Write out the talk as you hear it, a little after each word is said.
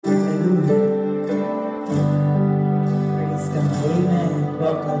Praise God. Amen.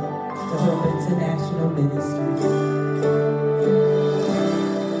 Welcome to Hope International Ministry.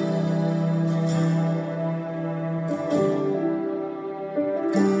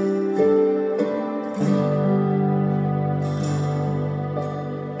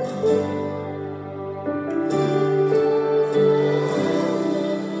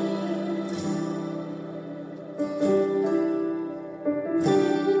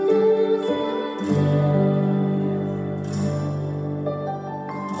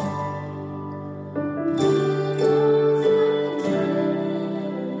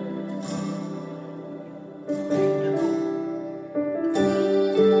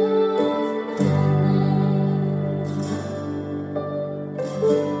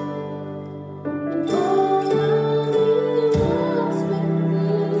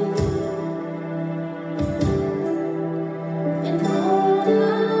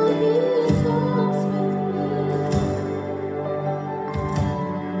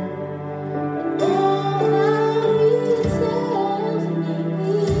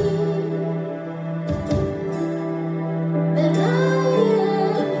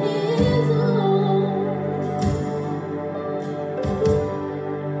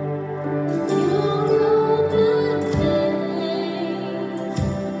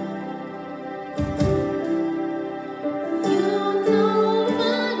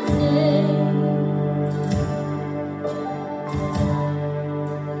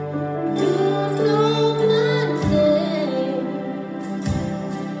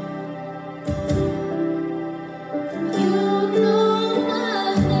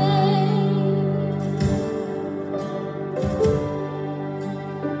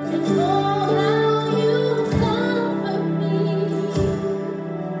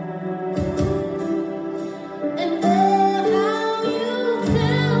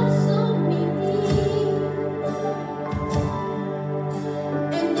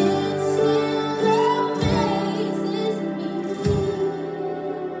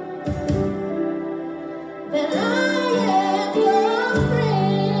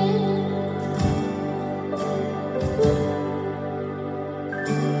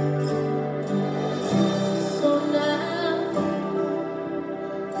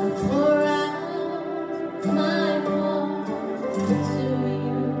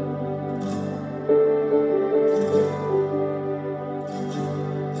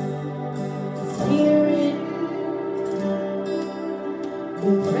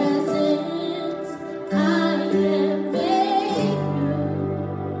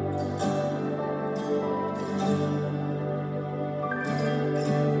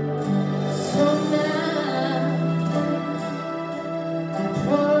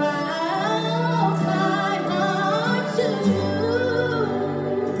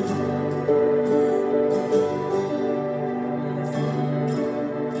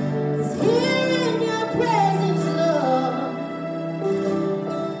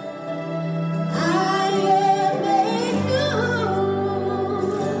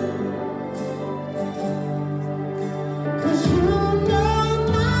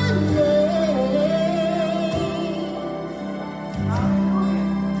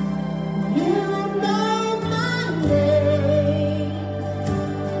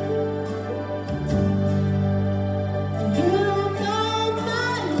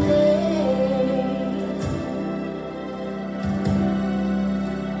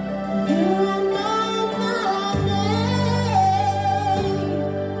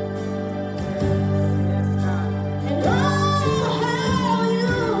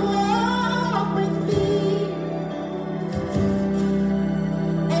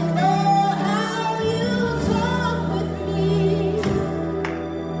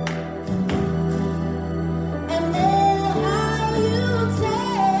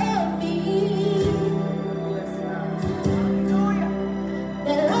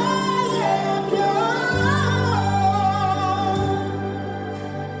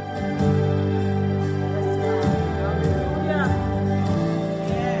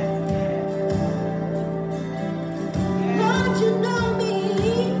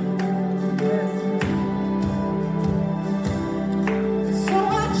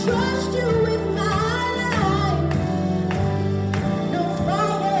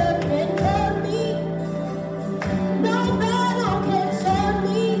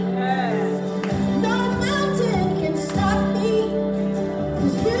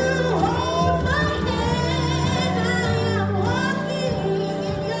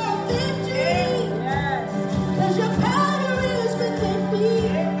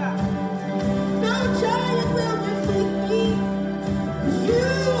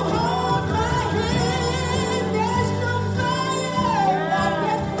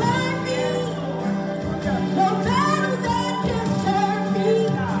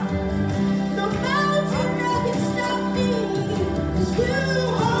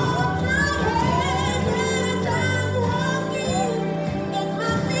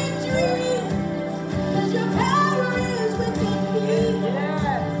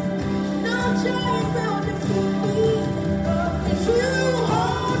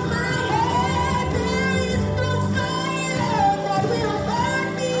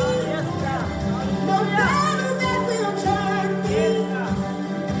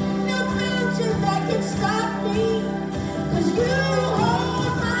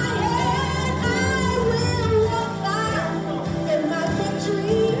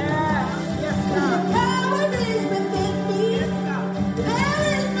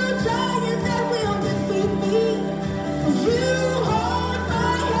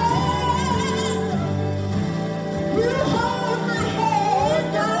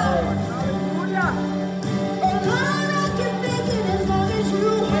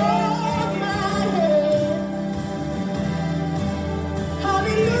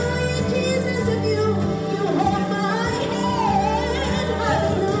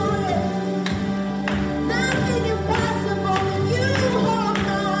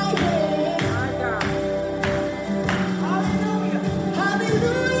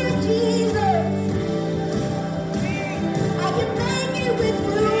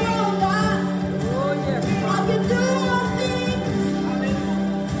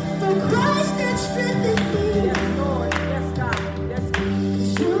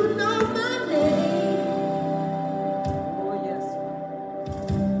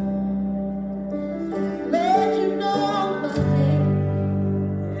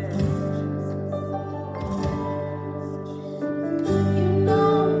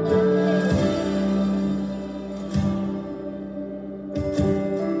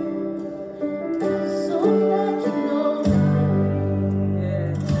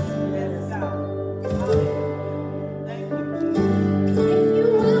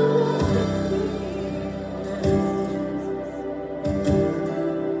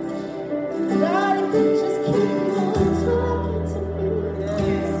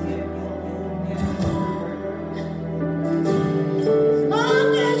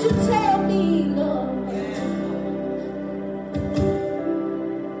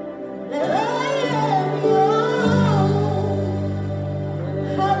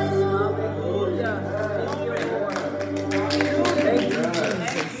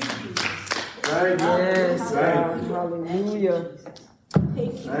 Yes, God. Hallelujah.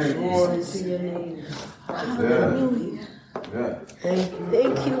 Thank you. Glory to your name. Hallelujah. Yeah.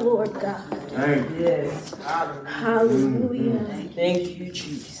 Thank you, Lord God. Thank you. Yes. Hallelujah. Thank you,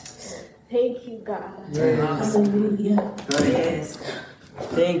 Jesus. Thank you, God. Yes. Hallelujah. Yes.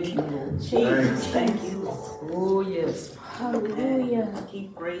 Thank you, Lord. Jesus, thank you. Oh, yes. Hallelujah.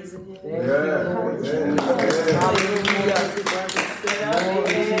 Keep praising Him. Thank you, Lord. Hallelujah. Hallelujah.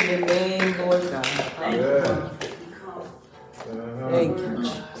 Glory to your name, Lord God. Hallelujah. Thank you,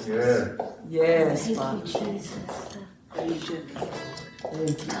 Jesus. Yes, Thank Father. you, Jesus. Praise Him.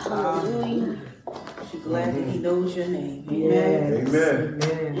 Thank you. Hallelujah. You're glad that He knows your name. Amen. Yes. Amen.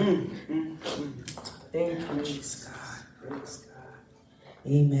 Amen. Thank you, Jesus. Praise God.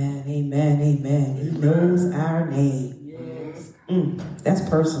 Amen, amen, amen. He knows our name. Yes. That's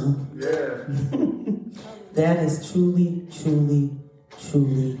personal. Yeah. That is truly, truly,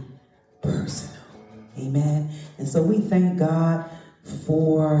 truly personal. Amen. And so we thank God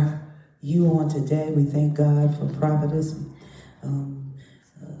for you on today. We thank God for Prophetess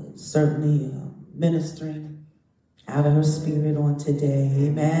certainly ministering out of her spirit on today.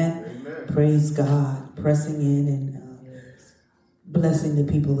 Amen. Amen. Praise God. Pressing in and blessing the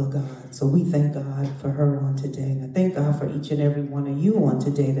people of God. So we thank God for her on today. And I thank God for each and every one of you on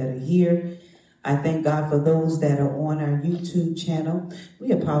today that are here. I thank God for those that are on our YouTube channel.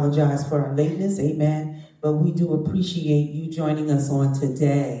 We apologize for our lateness, amen, but we do appreciate you joining us on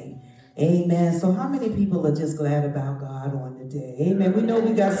today. Amen. So how many people are just glad about God on the day? Amen. We know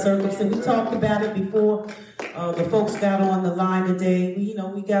we got circles, and we talked about it before the folks got on the line today.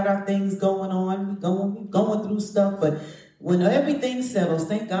 We got our things going on. We going through stuff, but when everything settles,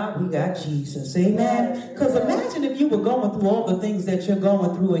 thank God we got Jesus. Amen. Because imagine if you were going through all the things that you're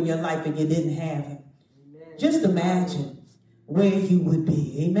going through in your life and you didn't have Him. Just imagine where you would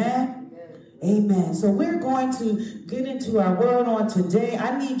be. Amen. Amen. So we're going to get into our word on today.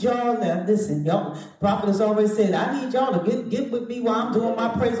 I need y'all to listen. Y'all, Prophet has always said, I need y'all to get with me while I'm doing my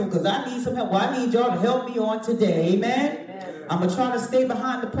praise because I need some help. Well, I need y'all to help me on today. Amen. I'm going to try to stay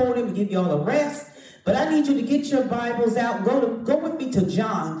behind the podium and give y'all a rest. But I need you to get your Bibles out. Go with me to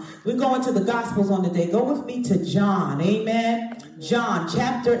John. We're going to the Gospels on today. Go with me to John. Amen. John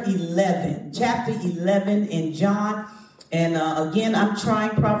chapter 11. Chapter 11 in John. And again, I'm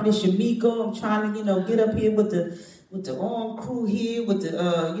trying, Prophetess Shamiko. I'm trying to, get up here with the arm crew here, with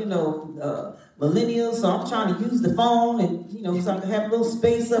the, millennials. So I'm trying to use the phone and, so I can have a little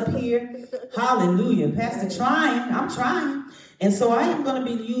space up here. Hallelujah. Pastor I'm trying. And so I am going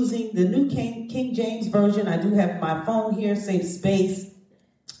to be using the New King James Version. I do have my phone here, save space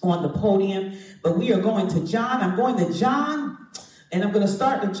on the podium. But we are going to John. I'm going to John, and I'm going to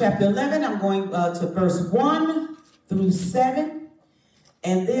start in chapter 11. I'm going to verse 1 through 7.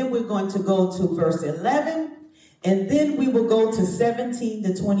 And then we're going to go to verse 11. And then we will go to 17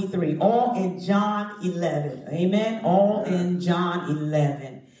 to 23. All in John 11. Amen? All in John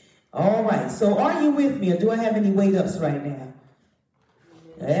 11. All right. So are you with me, or do I have any wait-ups right now?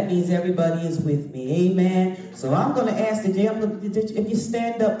 That means everybody is with me. Amen. So I'm going to ask today, if you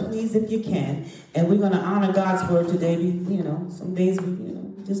stand up, please, if you can. And we're going to honor God's word today. Some days we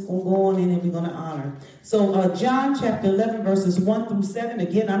just going to go on in and we're going to honor. So John chapter 11, verses 1 through 7.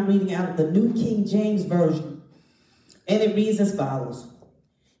 Again, I'm reading out of the New King James Version. And it reads as follows.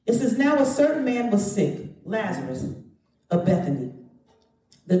 It says, now a certain man was sick, Lazarus, of Bethany,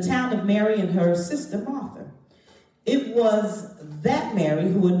 the town of Mary and her sister Martha. It was that Mary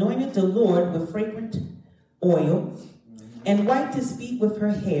who anointed the Lord with fragrant oil and wiped his feet with her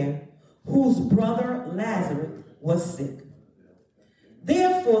hair, whose brother Lazarus was sick.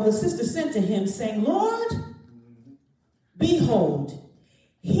 Therefore the sister sent to him, saying, Lord, behold,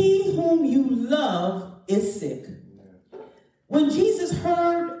 he whom you love is sick. When Jesus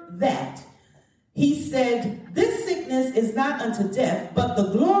heard that, he said, this sickness is not unto death, but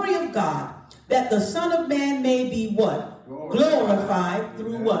the glory of God, that the Son of Man may be what? Glorified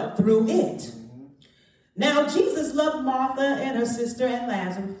through what? Through it. Now Jesus loved Martha and her sister and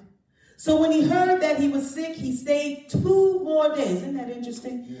Lazarus. So when he heard that he was sick, he stayed 2 more days. Isn't that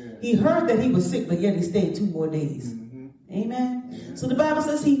interesting? Yeah. He heard that he was sick, but yet he stayed 2 more days. Mm-hmm. Amen. Yeah. So the Bible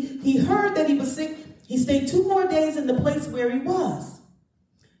says he heard that he was sick. He stayed 2 more days in the place where he was.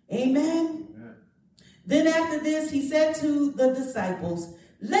 Amen. Yeah. Then after this, he said to the disciples,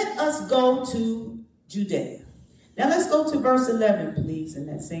 let us go to Judea. Now let's go to verse 11, please, in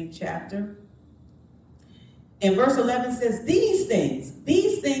that same chapter. And verse 11 says, these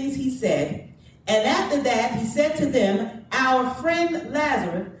things he said, and after that he said to them, our friend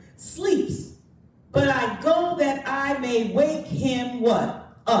Lazarus sleeps, but I go that I may wake him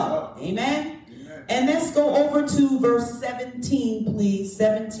what? Up. Amen? And let's go over to verse 17, please.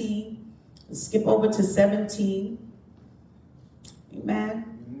 17. Let's skip over to 17.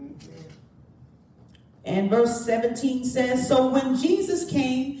 Amen. And verse 17 says, so when Jesus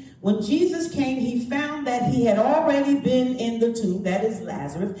came, he found that he had already been in the tomb, that is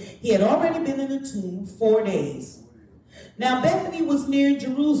Lazarus. He had already been in the tomb 4 days. Now Bethany was near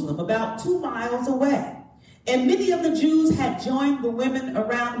Jerusalem, about 2 miles away. And many of the Jews had joined the women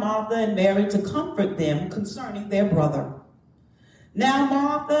around Martha and Mary to comfort them concerning their brother. Now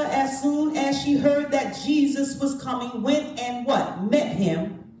Martha, as soon as she heard that Jesus was coming, went and what? Met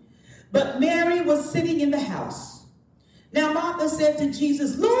him. But Mary was sitting in the house. Now Martha said to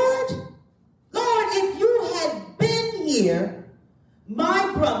Jesus, Lord, if you had been here,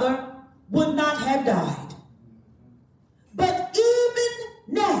 my brother would not have died. But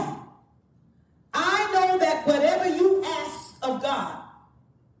even now, I know that whatever you ask of God,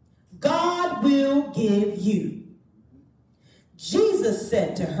 God will give you. Jesus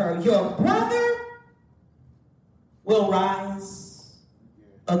said to her, your brother will rise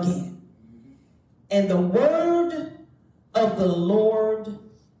again. And the word of the Lord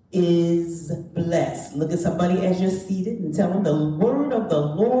is blessed. Look at somebody as you're seated and tell them the word of the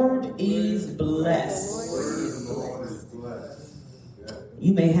Lord is blessed.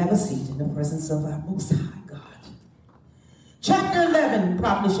 You may have a seat in the presence of our Most High God. Chapter 11,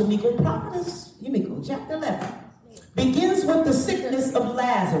 Prophetess Yumiko, chapter 11, begins with the sickness of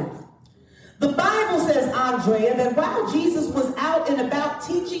Lazarus. The Bible says, Andrea, that while Jesus was out and about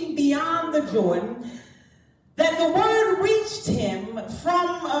teaching beyond the Jordan, that the word reached him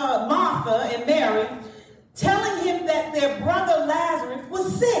from Martha and Mary, telling him that their brother Lazarus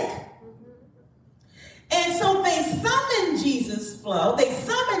was sick. And so they summoned Jesus, they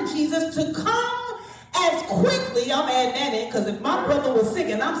summoned Jesus to come as quickly, I'm adding that in, because if my brother was sick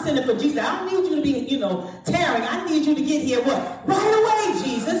and I'm sending for Jesus, I don't need you to be, tarrying. I need you to get here, what? Right away,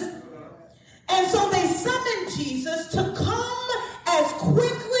 Jesus. And so they summoned Jesus to come as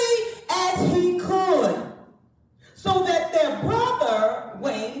quickly as he could so that their brother,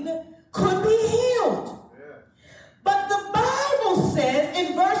 Wayne, could be healed. Yeah. But the Bible says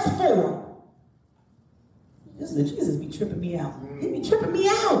in verse 4, Jesus be tripping me out. He be tripping me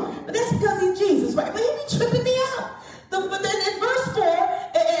out. But that's because he's Jesus, right? But he be tripping me out. But then in verse 4,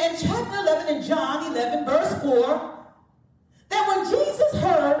 in chapter 11, in John 11, verse 4, that when Jesus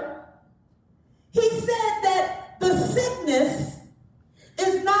heard, he said that the sickness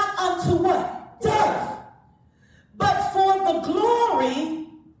is not unto what? Death. But for the glory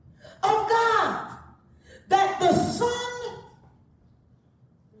of God. That the Son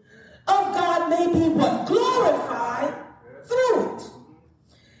of God may be what? Glorified through it.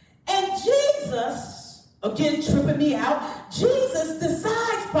 And Jesus, again tripping me out, Jesus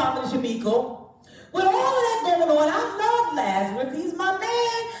decides, Prophet Yumiko, with all of that going on, I love Lazarus. He's my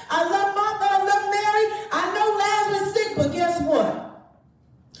man. I love Martha. I love Mary. I know Lazarus is sick, but guess what?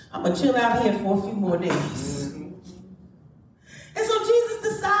 I'm going to chill out here for a few more days. And so Jesus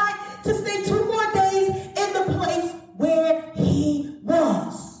decided to stay 2 more days in the place where he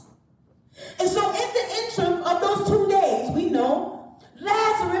was. And so in the interim of those 2 days, we know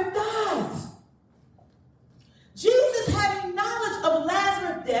Lazarus dies. Jesus, having knowledge of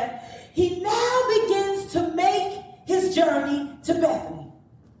Lazarus' death, he now begins to make his journey to Bethany,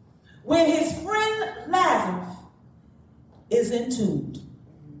 where his friend Lazarus is entombed.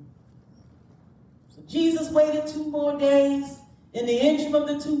 So Jesus waited 2 more days. In the interim of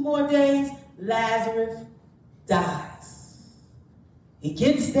the 2 more days, Lazarus dies. He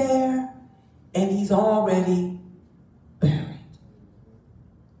gets there, and he's already buried.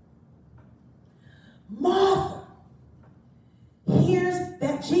 Martha hears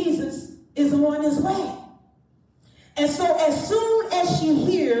that Jesus is on his way. And so as soon as she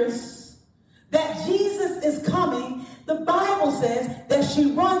hears that Jesus is coming, the Bible says that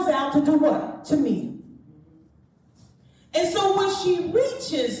she runs out to do what? To meet him. And so when she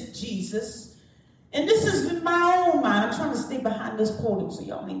reaches Jesus, and this is in my own mind, I'm trying to stay behind this podium so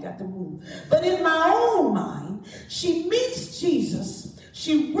y'all ain't got to move. But in my own mind, she meets Jesus,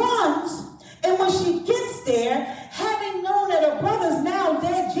 she runs, and when she gets there, having known that her brother's now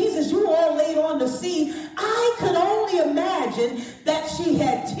dead, Jesus, you all laid on the scene, I could only imagine that she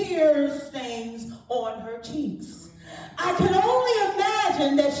had tear stains on her cheeks. I can only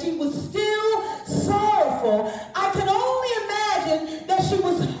imagine that she was still sorrowful. I can only imagine that she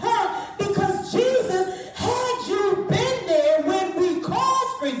was hurt because Jesus, had you been there when we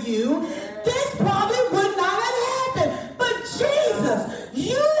called for you, this probably would not have happened. But Jesus,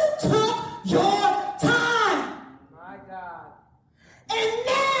 you took your time. My God. And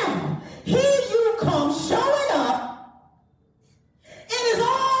now, here you come.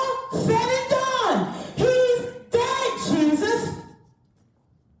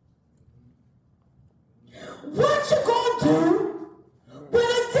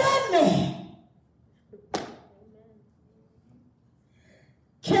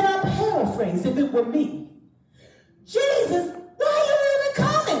 paraphrase, if it were me, Jesus, why are you even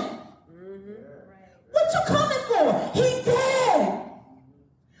coming? What you coming for? He dead.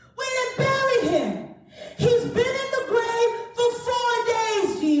 We done buried him. He's been in the grave for 4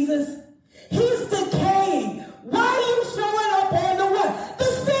 days, Jesus. He's decaying. Why are you showing up on the what? The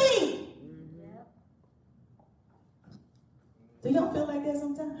scene. Do y'all feel like that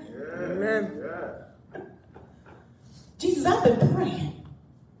sometimes? Amen. Jesus, I've been praying.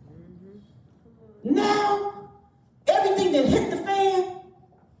 Now, everything that hit the fan,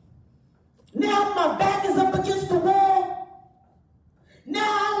 now my back is up against the wall. Now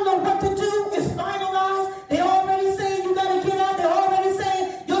I don't know what to do. It's finalized. They already saying you got to get out. They're already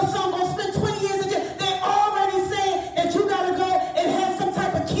saying your son going to spend 20 years in jail. They're already saying that you got to go and have some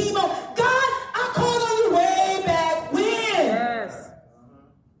type of chemo. God, I called on you way back when. Yes.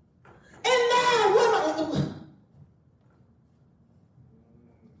 And now, what am I?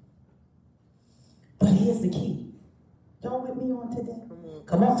 But here's the key. Y'all with me on today?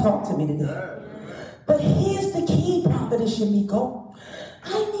 Come on, talk to me today. But here's the key, Prophetess Yamiko.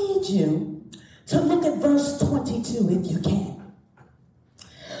 I need you to look at verse 22 if you can.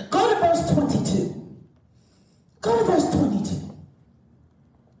 Go to verse 22. Go to verse 22.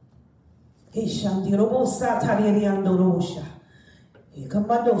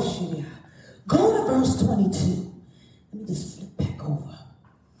 Go to verse 22. Let me just flip back over.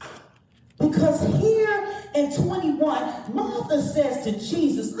 Because here in 21, Martha says to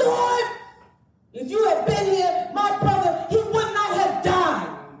Jesus, Lord, if you had been here, my brother, he would not have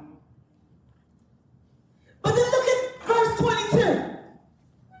died. But then look at verse 22.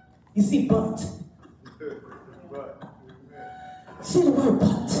 You see, but. See the word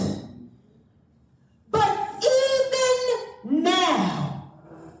but. But even now,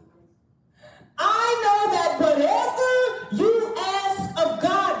 I know that whatever you ask of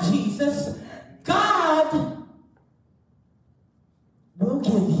God, Jesus, God will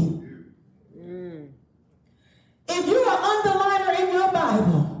give you. If you're an underliner in your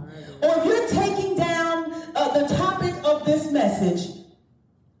Bible, or if you're taking down the topic of this message,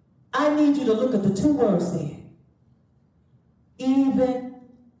 I need you to look at the two words there. Even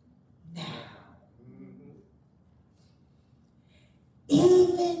now.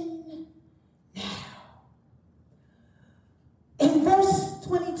 Even now. In verse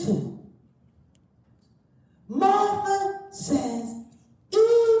 22, Martha says,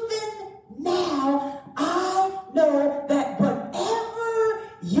 even now I know that whatever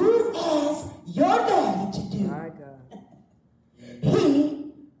you ask your daddy to do, My God.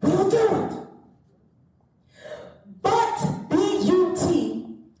 he will do it. But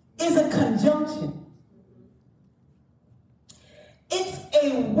B-U-T is a conjunction. It's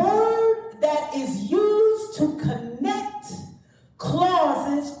a word that is used to connect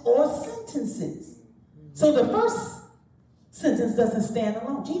clauses or sentences. So the first sentence doesn't stand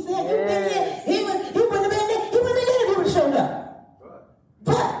alone. Jesus, had you been here, he wouldn't have been there. He wouldn't have been there if he would have showed up.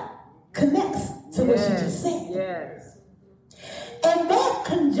 But connects to what she just said. Yes. And that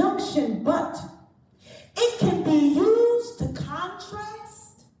conjunction, but, it can be used to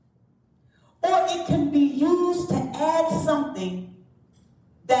contrast, or it can be used to add something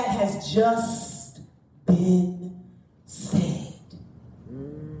that has just been said.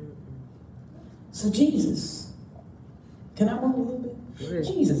 So Jesus, can I move a little bit?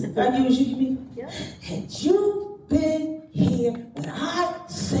 Jesus, if I use you, had you been here when I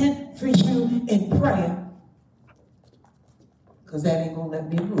sent for you in prayer, because that ain't going to let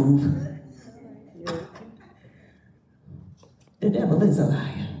me move. The devil is a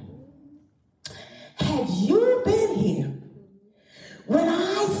liar. Had you been here when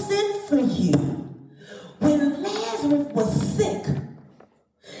I sent for you, when Lazarus was sick,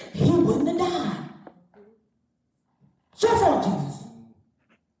 he wouldn't have died. Your fault, Jesus.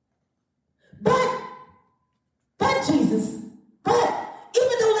 But Jesus,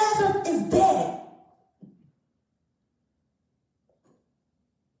 even though Lazarus is dead,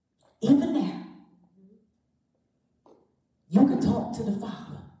 even now, you can talk to the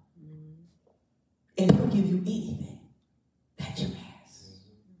Father, and he'll give you anything that you ask.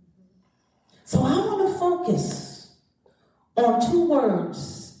 So I want to focus on two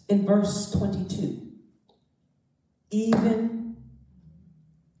words in verse 22. Even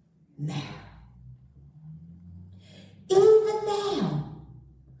now. Even now.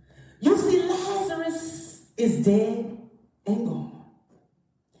 You see, Lazarus is dead and gone.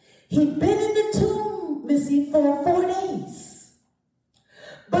 He'd been in the tomb, Missy, for 4 days.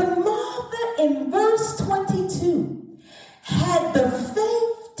 But Martha, in verse 22, had the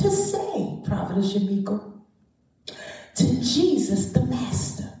faith to say, Prophetess Yamiko, to Jesus the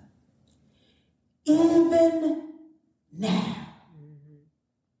Master,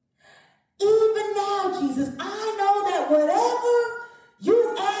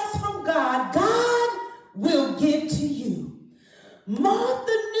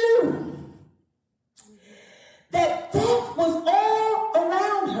 Martha knew that death was all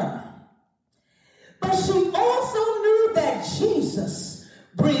around her. But she also knew that Jesus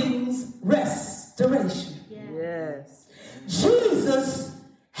brings restoration. Yes. Jesus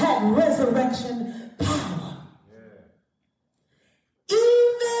had resurrection power.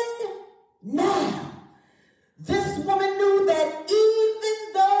 Even now, this woman knew that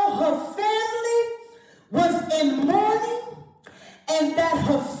even though her family was in mourning and that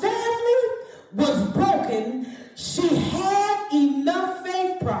her family was broken, she had enough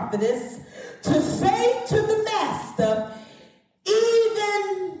faith, prophetess, to say to the master,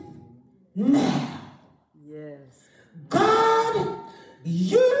 even now, Yes. God,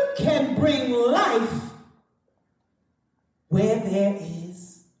 you can bring life where there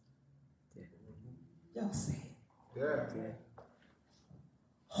is. Y'all say it. Yeah.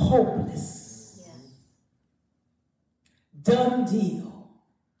 Hopeless. Done deal.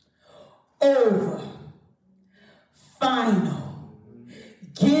 Over. Final.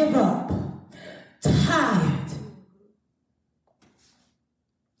 Give up. Tired.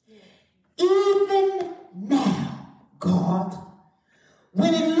 Even now, God,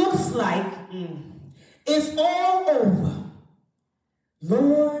 when it looks like it's all over,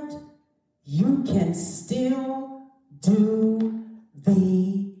 Lord, you can still do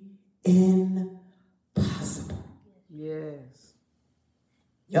the impossible. Yes.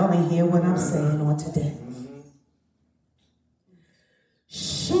 Y'all ain't hear what I'm saying on today.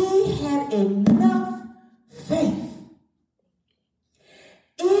 She had enough faith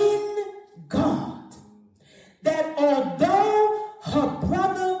in God that although her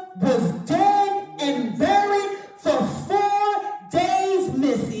brother was dead and buried for 4 days,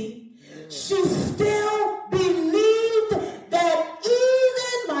 Missy, she still believed that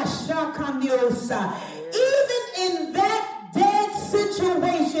even my Shakaniosa, even in that dead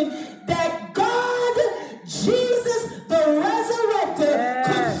situation, that God, Jesus, the resurrector,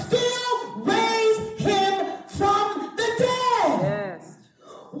 could still raise him from the dead. Yes.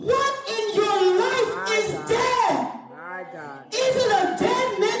 What in your life is dead? My God. Is it a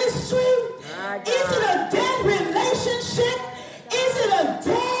dead ministry? My God. Is it a dead relationship? Is it a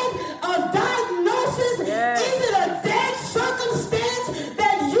dead diagnosis? Yes. Is it a dead circumstance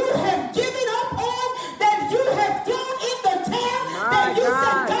that you have given up on, that you have thrown in the towel, that you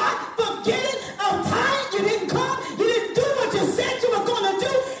said, God, forget it, I'm tired, you didn't come, you didn't do what you said you were going to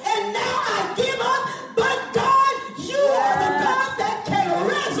do, and now I give up. But God, you are the God that can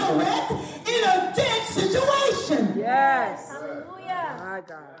resurrect in a dead situation. Yes. Hallelujah. My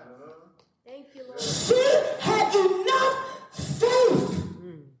God. Thank you, Lord. She had enough faith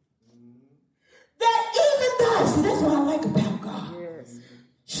that even though, see, that's what I like about God. Yes.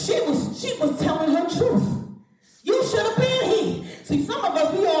 She was telling her truth. You should have been here. See, some of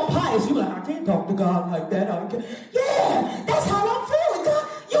us, we all pious. You like, I can't talk to God like that. Yeah, that's how I'm feeling, God.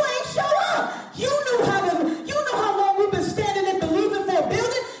 You ain't show up. You know how long we've been standing and believing for a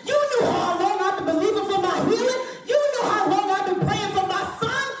building. You knew how long I've been believing for my healing. You know how long I've been praying for my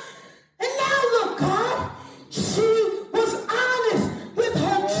son. And now look, God, she was honest with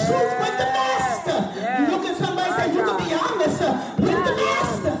her truth with the master. You look at somebody and say, you can be honest with the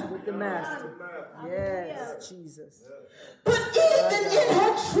master. With the master. Yes. Jesus. But even in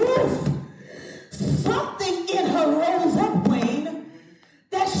her truth, something in her rose up, Wayne,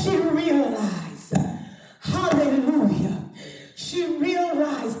 that she realized. Hallelujah. She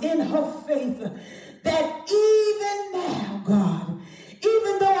realized in her faith that even now, God,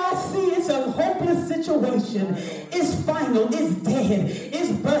 even though I see it's a hopeless situation, it's final, it's dead,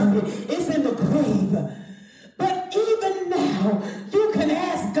 it's buried, it's in the grave. But even now, you can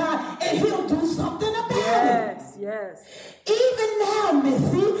ask God and he'll do something about it. Yes. Yes. Even now,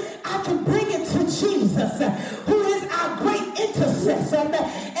 Missy, I can bring it to Jesus, who is our great intercessor,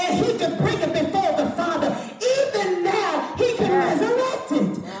 and he can bring it before the Father. Even now, he can resurrect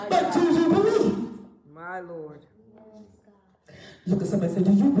it. But do you believe? My Lord. Look at somebody and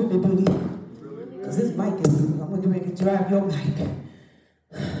say, do you really believe? Because this mic is, I'm going to ready to drive your mic.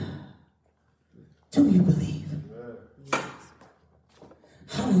 Do you believe?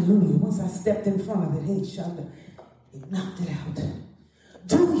 Hallelujah. Once I stepped in front of it, hey, Shonda, it knocked it out.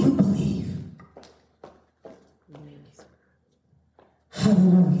 Do you believe?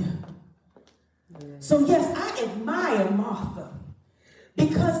 Hallelujah. So yes, I admire Martha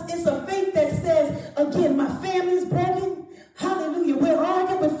because it's a faith that says, again, my family's broken. Hallelujah. We're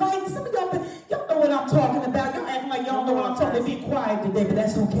arguing, we're fighting. Some of y'all know what I'm talking about. Y'all acting like y'all know what I'm talking about. Be quiet today, but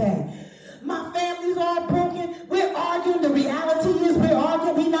that's okay. My family's all broken. We're arguing. The reality is we're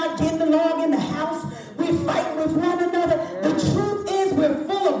arguing. We're not getting along in the house. We're fighting with one another. The truth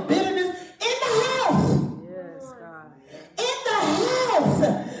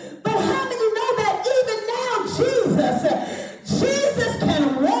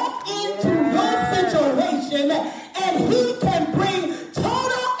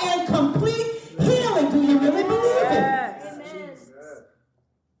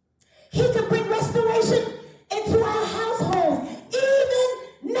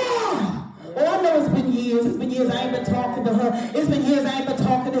years. It's been years I ain't been talking to her. It's been years I ain't been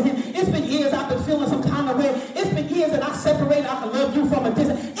talking to him. It's been years I've been feeling some kind of way. It's been years that I separated. I can love you from a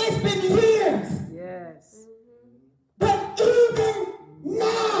distance. It's been years. Yes. But even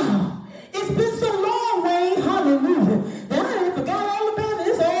now, it's been so long, Wayne, hallelujah, that I ain't forgot all about it.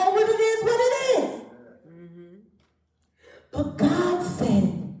 It's all what it is, what it is. But God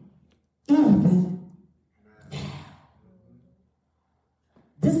said, even now.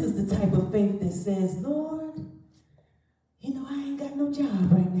 This is the type of faith that says, Lord, you know, I ain't got no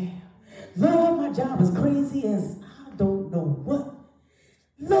job right now. Lord, my job is crazy as I don't know what.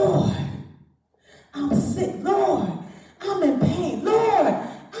 Lord, I'm sick. Lord, I'm in pain. Lord, I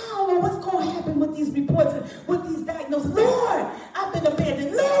don't know what's going to happen with these reports and with these diagnoses. Lord, I've been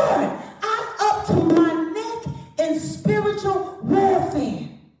abandoned. Lord, I'm up to my neck in spiritual warfare.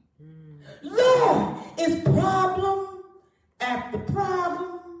 Lord, it's problem after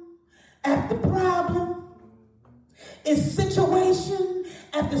problem after problem. It's situation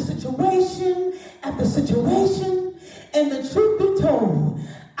after situation after situation. And the truth be told,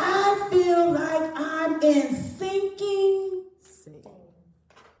 I feel like I'm in sinking.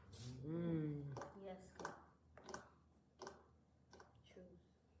 Yes.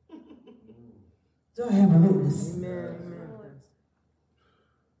 Do I have a witness? Amen.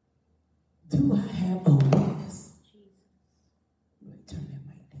 Do I have a witness? Let me turn that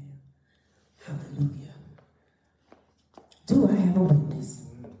mic down. Hallelujah. Do I have a witness?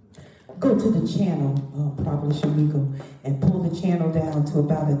 Go to the channel, Prophet Shamiko, and pull the channel down to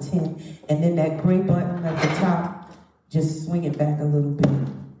about a 10. And then that gray button at the top, just swing it back a little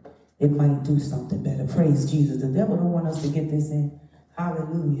bit. It might do something better. Praise Jesus. The devil don't want us to get this in.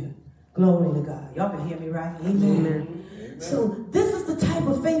 Hallelujah. Glory to God. Y'all can hear me right? Amen. So this is the type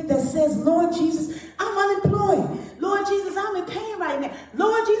of faith that says, Lord Jesus, I'm unemployed. Lord Jesus, I'm in pain right now.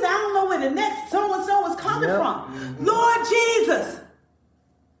 Lord Jesus, I don't know where the next so-and-so is coming from. Lord Jesus.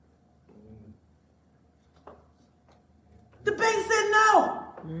 The bank said no.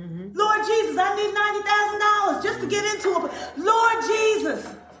 Lord Jesus, I need $90,000 just to get into it. Lord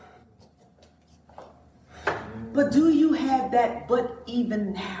Jesus. But do you have that but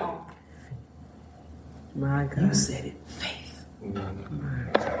even now? My God. You said it. Faith. Am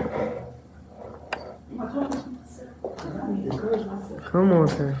I talking to myself? I need to encourage myself. Come on,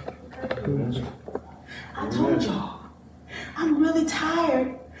 sir. I told y'all, I'm really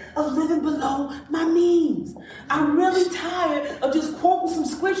tired of living below my means. I'm really tired of just quoting some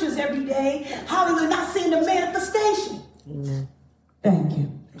scriptures every day. Hallelujah, not seeing the manifestation. Amen. Thank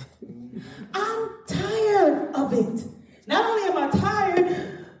you. I'm tired of it. Not only am I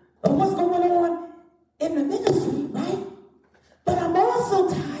tired of what's going on in the ministry, right? But I'm also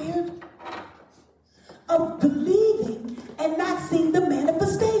tired of believing and not seeing the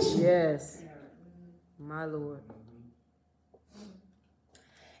manifestation. Yes. My Lord.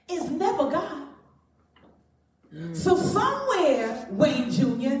 It's never God. So somewhere, Wayne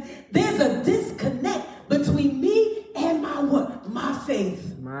Jr., there's a disconnect between me and my what? My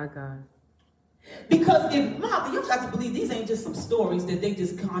faith. My God. Because if you've got to believe these ain't just some stories that they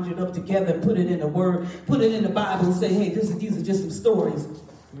just conjured up together and put it in the word, put it in the Bible and say, hey, these are just some stories.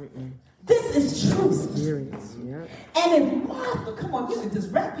 This is truth. Experience. Yeah. And if Martha, come on, you can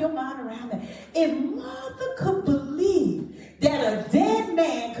just wrap your mind around that. If Martha could believe that a dead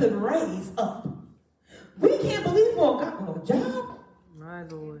man could raise up, we can't believe for a job. My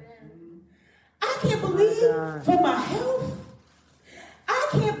Lord. I can't believe for my health. I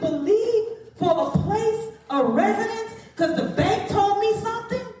can't believe for a place, a residence, because the bank told me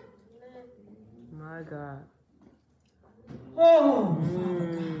something. My God. Oh, Father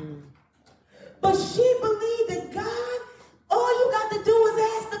God. But she believed that God, all you got to do is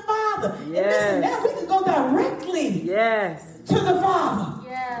ask the Father. Yes. And listen, now we can go directly to the Father.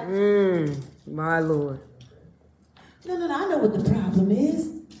 Yes. My Lord. No, I know what the problem is.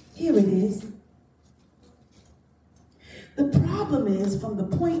 Here it is. The problem is from the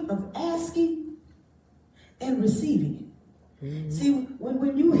point of asking and receiving it. See,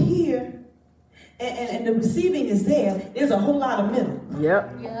 when you hear and the receiving is there's a whole lot of middle. Yep.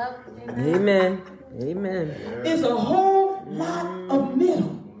 Amen. Amen. There's a whole lot of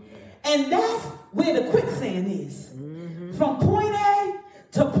middle. And that's where the quicksand is. From point A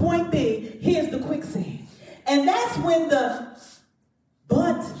to point B, here's the quicksand. And that's when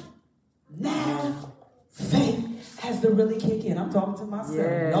but now faith has to really kick in. I'm talking to myself.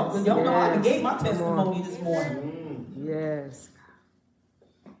 Yes, y'all know I yes. gave my testimony this morning. Yes.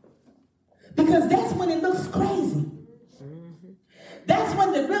 Because that's when it looks crazy. That's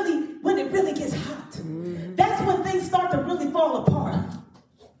when it really gets hot. That's when things start to really fall apart.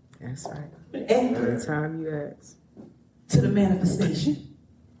 That's right. And Every time you ask. to the manifestation.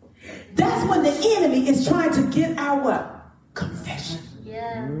 That's when the enemy is trying to get our what? Confession.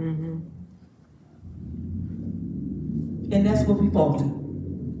 Yeah. Mm-hmm. And that's what we fall to.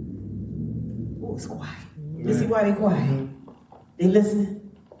 Oh, it's quiet. You see why they quiet? They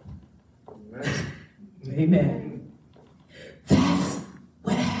listening? Amen. That's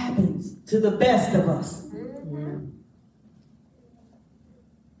what happens to the best of us.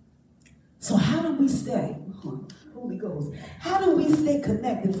 So how do we stay? Holy Ghost. How do we stay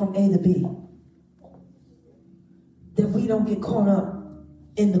connected from A to B? That we don't get caught up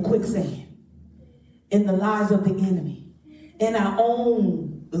in the quicksand, in the lies of the enemy, in our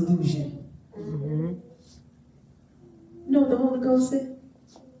own illusion. Mm-hmm. You know what the Holy Ghost said?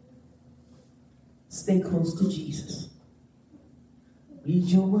 Stay close to Jesus. Read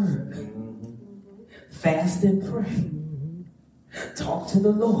your word. Fast and pray. Talk to the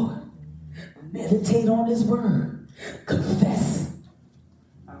Lord. Meditate on his word. Confess.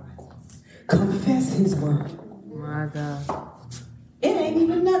 Confess his word. My God. It ain't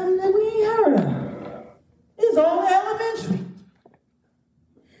even nothing that we ain't heard of. It's all elementary.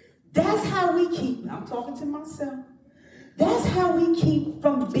 That's how we keep, I'm talking to myself. That's how we keep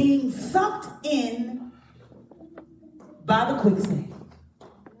from being sucked in by the quicksand.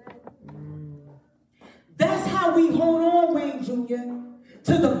 That's how we hold on, Wayne Jr.,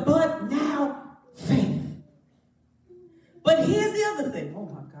 to the but now faith. But here's the other thing. Oh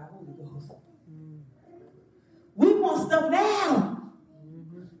my God, Holy Ghost. We want stuff now.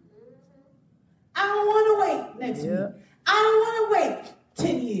 I don't want to wait next week. I don't want to wait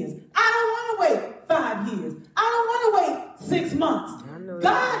 10 years. I don't want to wait 5 years. I don't want to wait 6 months.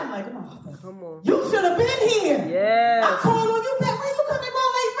 God, I'm like, Come on. you should have been here. Yes. I called on you back. Where you coming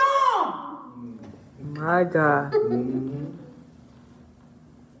all late wrong? My God.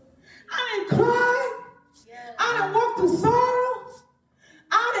 I didn't cry. I didn't walk through sorrow.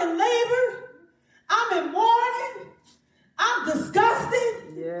 I didn't labor. I'm in mourning. I'm disgusted.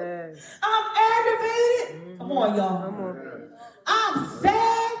 Yes. I'm aggravated. Come on, y'all. Come on. I'm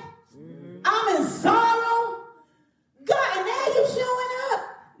sad. I'm in sorrow. God, and now you showing up.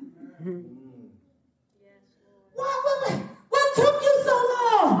 What took you so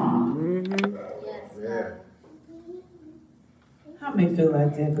long? How many feel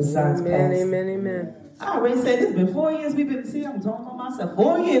like that besides Amen, Pastor? amen, amen. I already said it's been 4 years we've been, see, I'm talking about myself.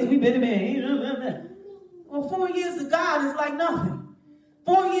 4 years we've been married. Well, 4 years to God is like nothing.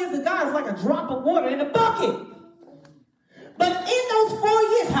 4 years to God is like a drop of water in a bucket. But in those 4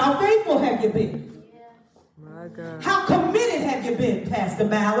 years, how faithful have you been? My God. How committed have you been, Pastor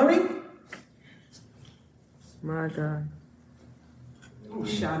Mallory? My God. Oh,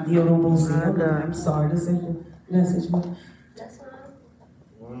 Shandy, I'm sorry, this ain't the message. That's fine.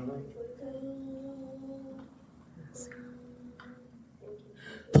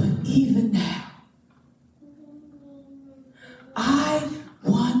 But even now, I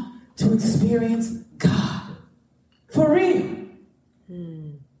want to experience God for real.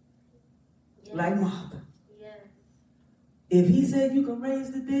 Like Martha. Yes. If he said you can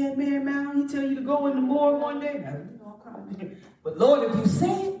raise the dead, Mary Mount, he tell you to go in the morgue one day. Now, you know, I'm kind of, but Lord, if you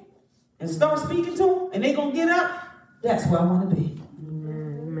say it and start speaking to them and they going to get up, that's where I want to be.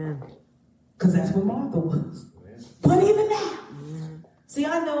 Amen. Because that's where Martha was. But even now, see,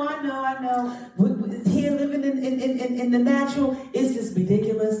 I know. Here living in the natural, it's just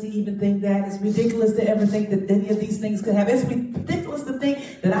ridiculous to even think that. It's ridiculous to ever think that any of these things could happen. It's ridiculous to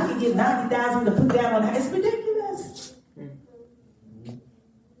think that I could get 90,000 to put down on that. It's ridiculous.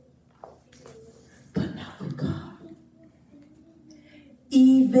 But not with God.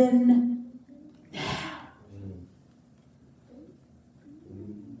 Even now.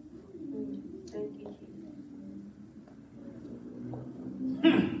 Thank you, Jesus.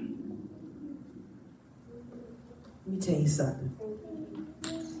 Let me tell you something.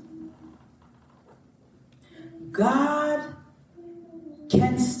 God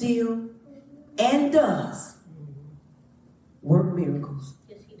can still and does work miracles.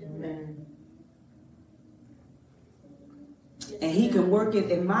 Yes, he does. Amen. And he can work it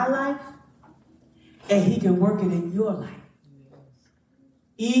in my life, and he can work it in your life.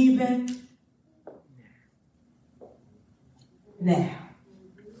 Even now.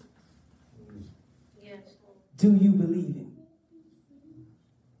 Yes, Lord. Do you believe it?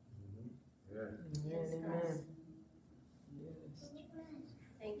 Amen.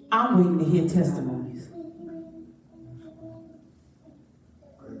 Thank you. I'm waiting to hear testimonies.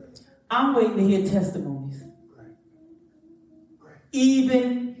 I'm waiting to hear testimonies.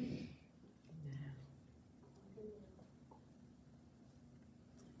 Even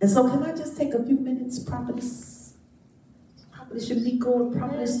And so can I just take a few minutes, Prophetess Shamiko and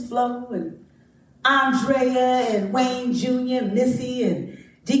Prophetess Flo and Andrea and Wayne Jr. and Missy and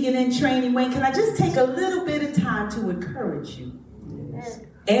Deacon in Training Wayne. Can I just take a little bit of time to encourage you? Amen.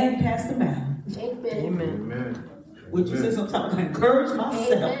 And Pastor Mal. Amen. Amen. Would you say something? I encourage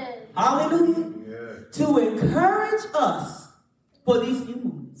myself. Amen. Hallelujah. Yeah. To encourage us for these few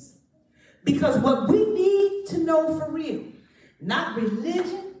moments. Because what we need to know for real, not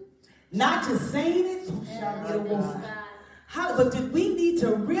religion, not just saying it, but we need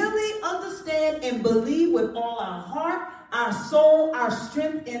to really understand and believe with all our heart, our soul, our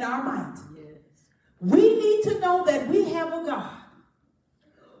strength, and our might. Yes. We need to know that we have a God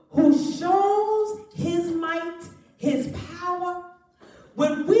who shows his might, his power.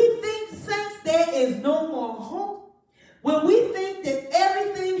 When we think, saints, there is no more hope, when we think that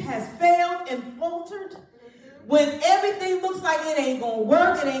everything has failed and faltered, when everything looks like it ain't gonna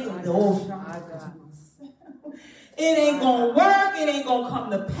work, it ain't gonna it ain't gonna work, it ain't gonna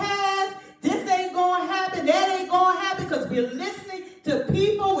come to pass, this ain't gonna happen, that ain't gonna happen, because we're listening to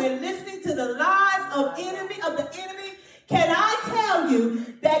people, we're listening to the lies of the enemy. Can I tell you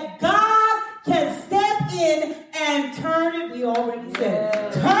that God can step in and turn it? We already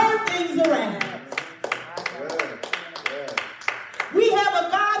said, turn things around. We have a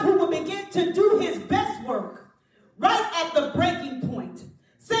God who will begin to do his best work right at the breaking point.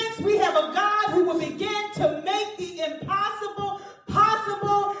 Saints, we have a God who will begin to make the impossible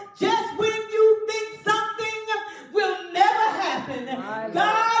possible just when you think something will never happen.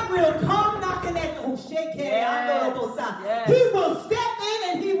 God will come knocking at the He will step in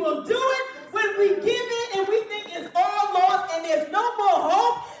and he will do it when we give in and we think it's all lost and there's no more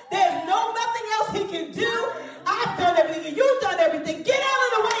hope. There's nothing else he can do. I've done everything and you've done everything. Get out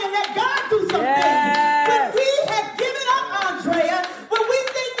of the way and let God do something. When we have given up, Andrea, when we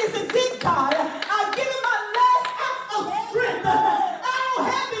think this is it, God, I've given my last ounce of strength. I don't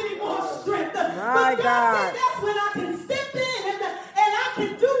have any more strength. But God said that's when I can step in and I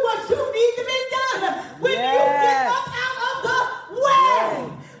can do what you need to be done. When you get up out of the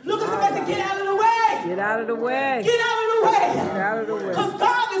way. Look at somebody and say, get out of the way. Get out of the way. Get out of the way. Get out of the way. Because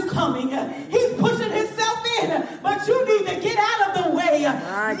God is coming. He's pushing himself in. But you need to get out of the way.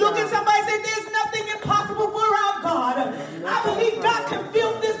 Look at somebody and say, there's nothing impossible for our God. I believe God can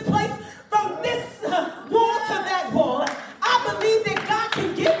fill this place from this wall to that wall. I believe that God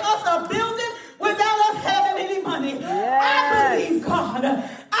can give us a building without us having any money. I believe God.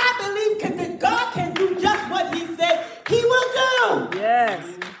 I believe that God can do just what he said he will do.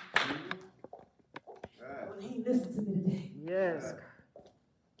 Yes. Hey, listen to me today. Yes.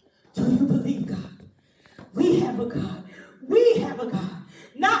 Do you believe God? We have a God. We have a God.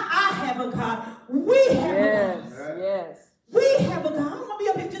 Not I have a God. We have a God. Yes. We have a God. I don't want to be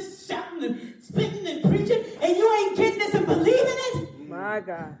up here just shouting and spitting and preaching and you ain't getting this and believing it. My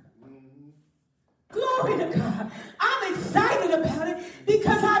God. Glory to God. I'm excited about it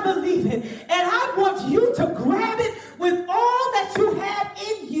because I believe it. And I want you to grab it with all that you have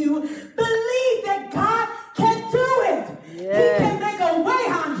in you. Believe that God can do it. Yes. He can make a way,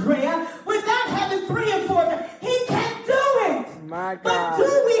 Andrea, without having 3 and 4. He can do it. My God. But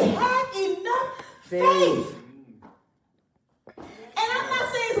do we have enough faith? And I'm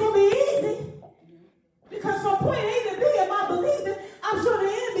not saying it's going to be easy. Because from point A to B, am I believing? I'm sure the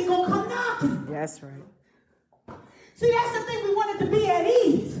enemy going to come knocking. That's right. See, that's the thing. We want it to be at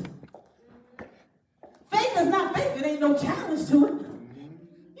ease. Faith is not faith. It ain't no challenge to it.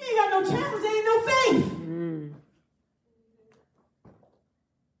 You ain't got no challenge. There ain't no faith.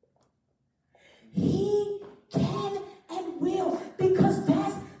 He can and will, because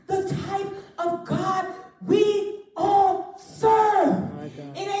that's the type of God we all serve.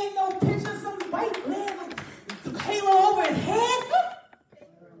 It ain't no picture of some white man with the halo over his head.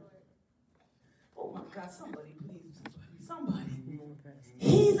 Oh my God, somebody please. Somebody.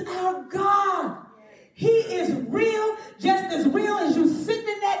 He's our God. He is real, just as real as you sitting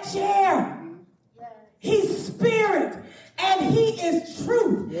in that chair. He's spirit, and he is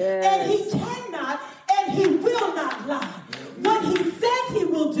truth. And he cannot, and he will not lie. What he says he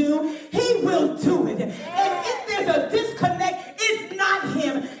will do, he will do it. And if there's a disconnect, it's not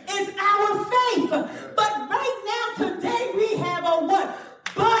him, it's our faith. But right now, today, we have a what?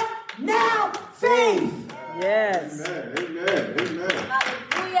 But now, faith. Yes. Amen. Amen. Amen.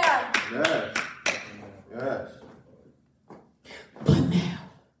 Hallelujah. Yes. Yes. But now,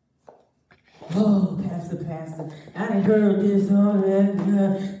 oh, Pastor, I done heard this,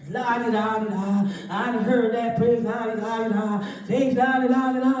 la-di-da-di-da. I done heard that praise, la-di-da-di-da. Faith,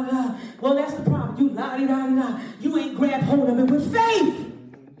 la-di-da-di-da. Well, that's the problem. You la-di-da-di-da. You ain't grabbed hold of it with faith.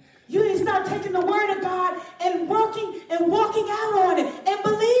 taking the word of God and working and walking out on it and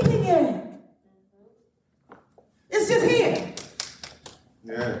believing it. It's just here.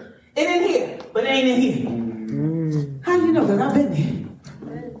 Yes. It ain't here, but it ain't in here. How you know? Because I've been there.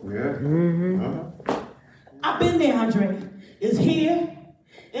 Yeah. I've been there, Andre. It's here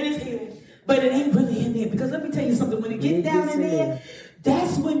and it's here, but it ain't really in there. Because let me tell you something. When it gets down in there,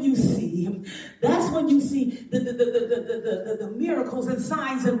 that's when you see him. That's when you see the miracles and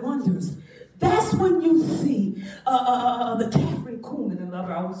signs and wonders. That's when you see the Catherine Kuhlman, the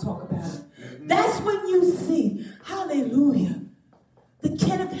lover I always talk about it. That's when you see, hallelujah, the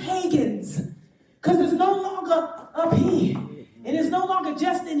Kenneth Hagins. Because it's no longer up here. And it's no longer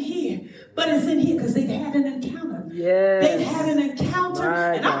just in here, but it's in here because they've had an encounter. Yes. They've had an encounter.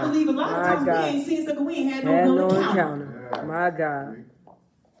 My and God. I believe a lot of My times God. we ain't seen something, we ain't had Had no no encounter. encounter. My God.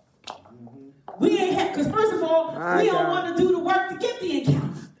 We ain't had, because first of all, My we don't God. want to do the work to get the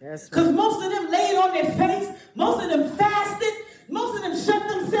encounter. That's Because right. most of them laid on their face, most of them fasted, most of them shut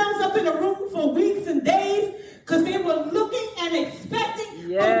themselves up in a room for weeks and days because they were looking and expecting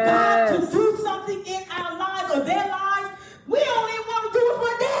for God to do something in our lives or their lives. We only want to do it for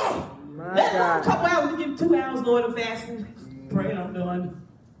a day. My Let alone a God. couple hours. We give 2 hours, Lord, of fasting. Praying, I'm done.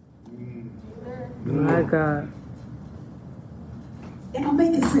 My God. Am I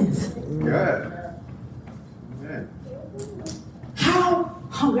making sense? Yeah. Yeah. How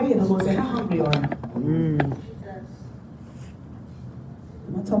hungry? I hear the Lord say, how hungry are you?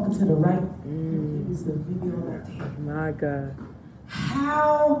 Am I talking to the right? Is the video right there? My God.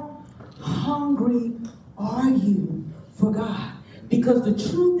 How hungry are you for God? Because the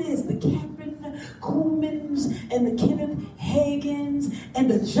truth is, the Catherine Kuhlmans and the Kenneth Hagins and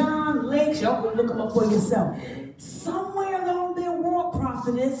the John Lakes, y'all go look them up for yourself. Somewhere along their walk,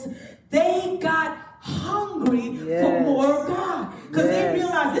 prophetess, they got hungry for Yes. more of God. Because they Yes.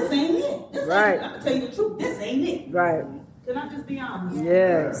 realized this ain't it. This Right. ain't, I'm going to tell you the truth, this ain't it. Right. Can I just be honest?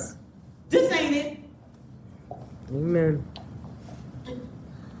 Yes. This ain't it. Amen.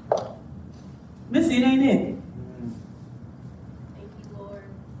 Missy, it ain't it. Thank you, Lord.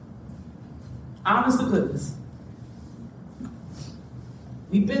 Honest to goodness.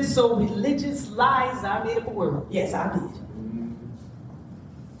 We've been so religious, lies, I made up a word. Yes, I did.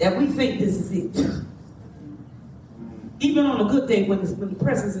 That we think this is it. Even on a good day when the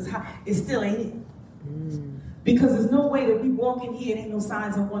presence is high, it still ain't it. Because there's no way that we walk in here and ain't no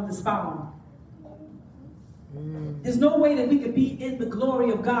signs and wonders following. There's no way that we could be in the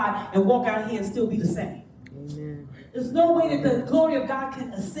glory of God and walk out here and still be the same. Amen. There's no way that the glory of God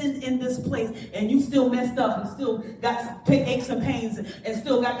can ascend in this place and you still messed up and still got aches and pains and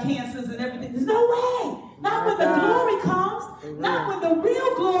still got cancers and everything. There's no way. Not when the glory comes. Not when the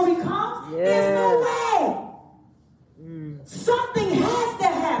real glory comes. There's no way. Something has to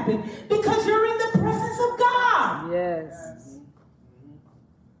happen because you're in the presence of God. Yes.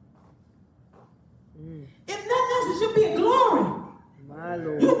 If nothing else, it should be a glory. My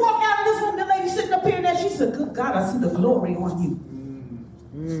Lord. You walk out of this room, the lady sitting up here and there, she said, good God, I see the glory on you.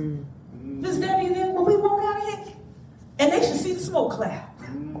 Miss Debbie, and then when we walk out of here, and they should see the smoke cloud.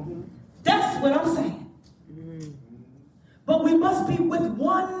 That's what I'm saying. But we must be with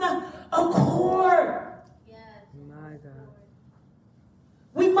one accord. Yes. My God.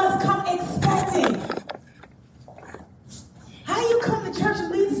 We must come expecting. How you come to church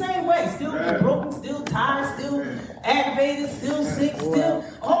and leave the same way? Still broken, still tired, still aggravated, still sick, still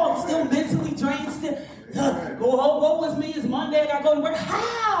mentally drained, still. Woe is me, it's Monday, I gotta go to work.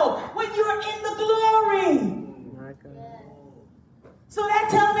 How? When you're in the glory. My God. So that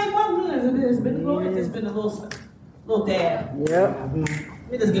tells me, well, it's been the glory, it's been a little dab. Yep. Let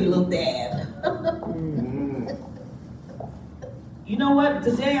me just give it a little dab. You know what?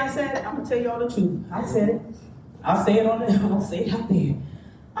 Today I said, I'm gonna tell y'all the truth. I said it. I'll say it on there. I'm gonna say it out there.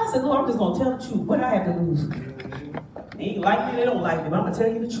 I said, Lord, I'm just gonna tell the truth. What I have to lose? They ain't like me, they don't like me, but I'm gonna tell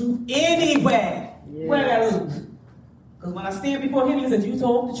you the truth anyway. Yes. What I gotta lose? Because when I stand before him, he said, you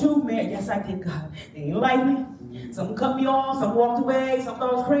told the truth, man. Yes, I did, God. They ain't like me. Some cut me off, some walked away, some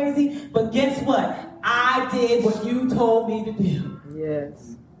thought I was crazy. But guess what? I did what you told me to do.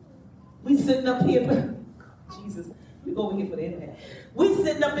 Yes. We sitting up here, Jesus, we go over here for the internet. We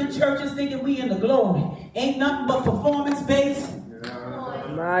sitting up in churches thinking we in the glory. Ain't nothing but performance based.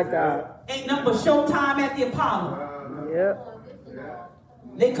 My God. Ain't nothing but showtime at the Apollo. Yep.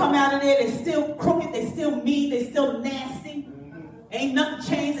 They come out of there, they still crooked, they still mean, they still nasty. Ain't nothing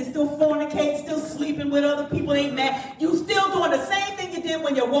changed, they still fornicate, still sleeping with other people, ain't that. You still doing the same thing you did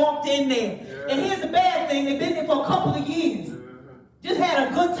when you walked in there. And here's the bad thing, they've been there for a couple of years. Just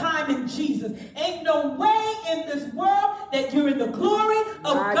had a good time in Jesus. Ain't no way in this world that you're in the glory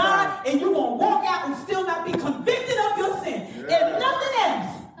of My God and you're going to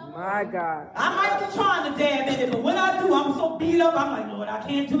My God. I might be trying to dab in it, but when I do, I'm so beat up, I'm like, Lord, I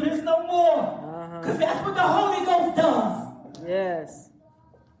can't do this no more. Because that's what the Holy Ghost does. Yes.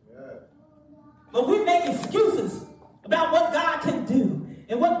 But we make excuses about what God can do.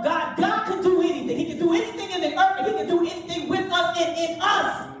 And what God can do anything. He can do anything in the earth, and he can do anything with us and in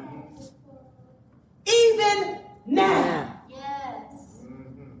us. Even now. Yes.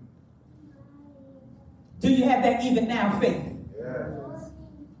 Do you have that even now faith? Yes.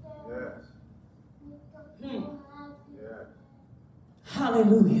 Yes.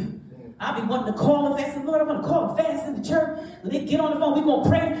 Hallelujah. I'll be wanting to call and fast. Lord, I want to call and fast in the church. Let's get on the phone. We're going to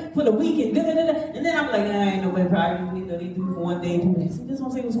pray for the weekend. And then I'm like, I ain't no way. Probably they do for one day. See, this is what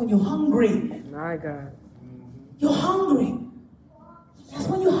I'm saying. It's when you're hungry. My God. You're hungry. That's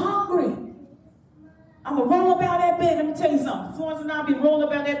when you're hungry. I'm going to roll up out that bed. Let me tell you something. Florence and I'll be rolling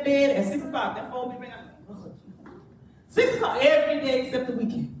up out that bed at 6 o'clock. That phone be ringing. 6 o'clock every day except the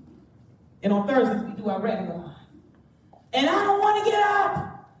weekend. And on Thursdays, we do our regular line. And I don't want to get up.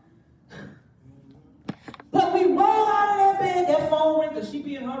 But we roll out of that bed, that phone ring, because she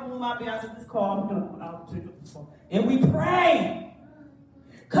be in her room, I'll be out of this call, I'll pick up the phone. And we pray.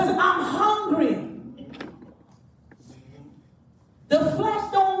 Because I'm hungry. The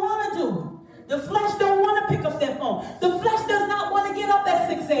flesh don't want to do it. The flesh don't want to pick up that phone. The flesh does not want to get up at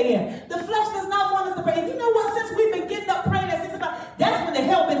 6 a.m. The flesh does not want us to pray. And you know what? Since we've been getting up praying at 6 o'clock, that's when the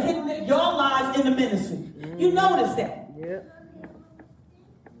hell been hitting your lives in the ministry. You notice that. Yep.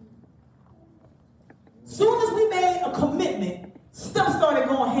 Soon as we made a commitment, stuff started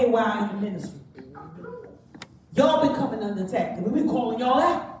going haywire in the ministry. Y'all been coming under attack. We've been calling y'all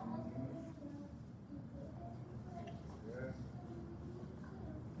out.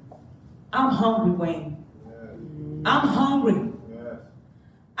 I'm hungry, Wayne. I'm hungry.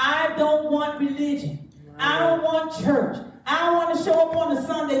 I don't want religion. I don't want church. I don't want to show up on a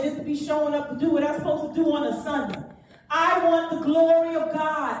Sunday just to be showing up to do what I'm supposed to do on a Sunday. I want the glory of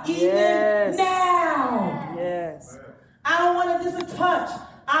God even now. Yes. I don't want it just a touch.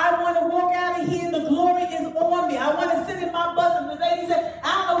 I want to walk out of here and the glory is on me. I want to sit in my bus and the lady said,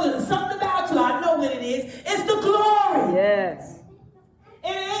 I don't know, there's something about you. I know what it is. It's the glory. Yes.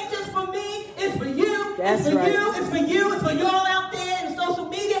 And it ain't just for me. It's for you. That's it's for right. you. It's for you. It's for y'all out there in social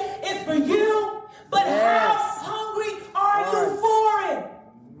media. It's for you. But how hungry are you for it?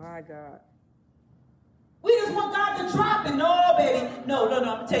 My God. We just want God to drop it. No, baby. No. I'm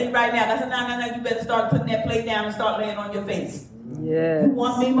going to tell you right now. I said, no. You better start putting that plate down and start laying on your face. Yes. You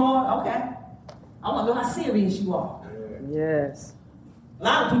want me more? Okay. I want to know how serious you are. Yes. A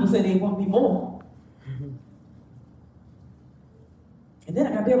lot of people say they want me more. And then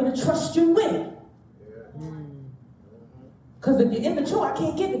I got to be able to trust you with it. Because if you're immature, I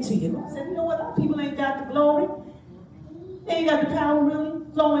can't give it to you. I said, you know what? Our people ain't got the glory. They ain't got the power really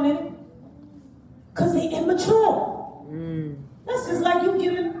flowing in it. Because they immature. That's just like you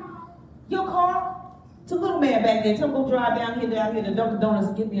giving your car to little man back there. Tell him go drive down here to Dunkin' Donuts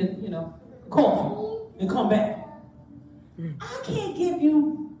and give me a, coffee and come back. I can't give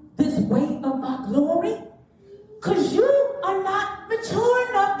you this weight of my glory because you are not mature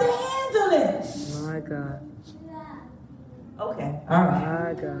enough to handle it. My God. Okay, all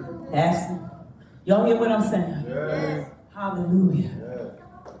right. My God. Pastor, y'all hear what I'm saying? Yes. Hallelujah. Yes.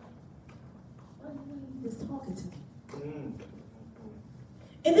 He's talking to me.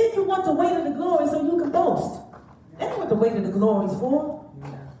 And then you want the weight of the glory so you can boast. That's what the weight of the glory is for.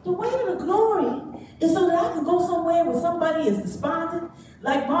 The weight of the glory is so that I can go somewhere where somebody is despondent,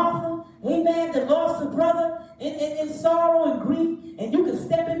 like Martha, amen, that lost her brother in sorrow and grief, and you can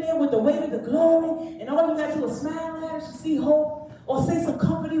step in there with the weight of the glory, and all you got to do is smile at her, she see hope, or say some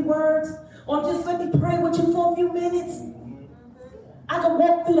comforting words, or just let me pray with you for a few minutes. I can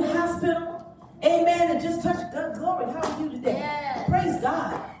walk through the hospital, amen, and just touch the glory. How are you today? Yes. Praise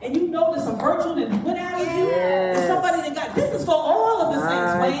God. And you know there's some virtue that went out of you. Yes. And somebody that got, this is for all of the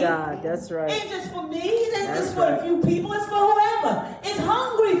saints, My Wayne. God, that's right. Ain't just for me, it ain't That's just for a right. few people, it's for whoever. It's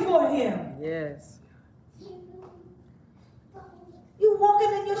hungry for him. Yes. You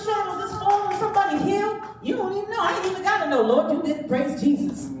walking in your shadow, just falling somebody healed. You don't even know. I ain't even got to know, Lord, you didn't praise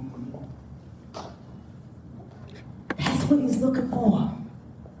Jesus. That's what he's looking for.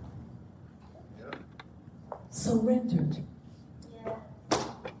 Surrendered.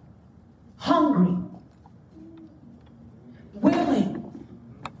 Hungry. Willing.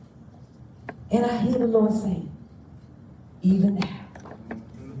 And I hear the Lord saying, even now.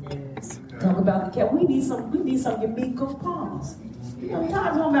 Yes. Talk about the cat. We need some Yamiko Palmers. You know,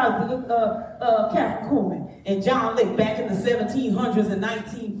 times talking about Catherine Kuhlman and John Lake back in the 1700s and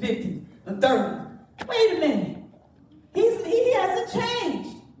 1950s and 30s. Wait a minute. He hasn't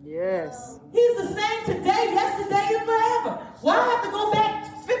changed. Yes. He's the same today, yesterday, and forever. Why have to go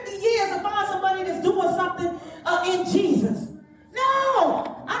back 50 years and find somebody that's doing something in Jesus?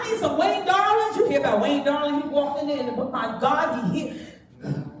 No! I need some Wayne Darlings. You hear about Wayne Darling? He walked in there and, my God, he hit.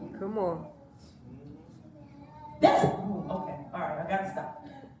 Come on. That's, okay, all right, I gotta stop.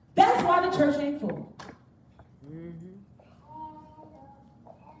 That's why the church ain't full.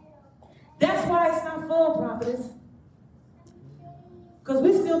 That's why it's not full, prophetess. Because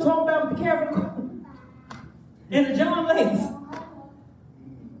we still talk about be careful in the John ladies.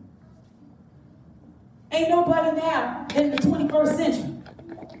 Ain't nobody now in the 21st century.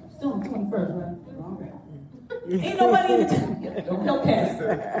 Still in the 21st, right? Ain't nobody in the don't cast it.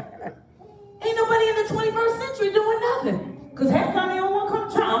 Ain't nobody in the 21st century doing nothing. Because half time they don't want to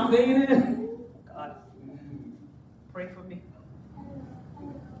come try. I'm begging it. God, pray for me.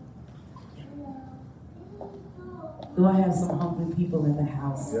 Do I have some hungry people in the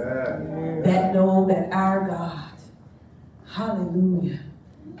house that know that our God, hallelujah,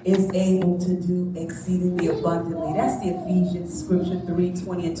 is able to do exceedingly abundantly? That's the Ephesians scripture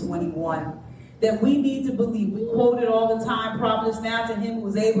 3:20 and 21. That we need to believe. We quote it all the time. Prophetess, now to him who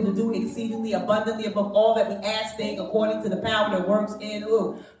is able to do exceedingly abundantly above all that we ask, think, according to the power that works in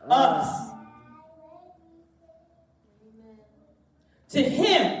who? Us. To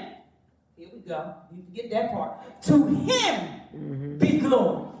him. Here we go. You can get that part. To him be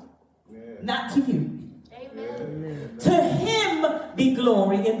glory. Not to you. Amen. To him be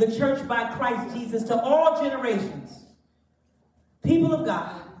glory in the church by Christ Jesus to all generations. People of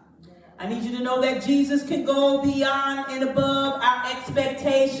God, I need you to know that Jesus can go beyond and above our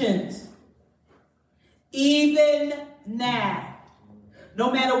expectations. Even now.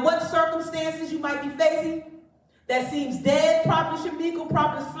 No matter what circumstances you might be facing that seems dead, Prophet Shamiko,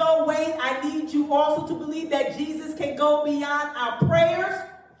 Prophet Flo, Wayne, I need you also to believe that Jesus can go beyond our prayers,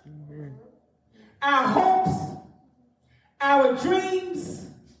 our hopes, our dreams,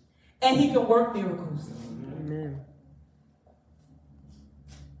 and he can work miracles. Amen.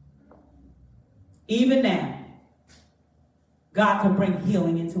 Even now, God can bring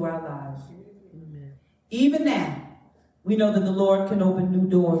healing into our lives. Amen. Even now, we know that the Lord can open new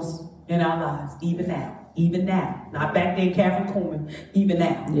doors in our lives. Even now. Even now. Not back there in Catherine Coleman. Even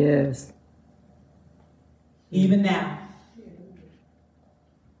now. Yes. Even now.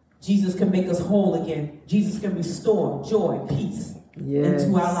 Jesus can make us whole again. Jesus can restore joy, peace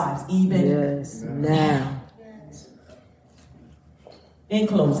into our lives. Even now. In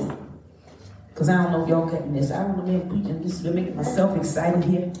closing, because I don't know if y'all getting this. I don't know if I'm preaching. Just making myself excited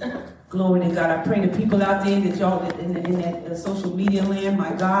here. Glory to God. I pray the people out there that y'all in that social media land,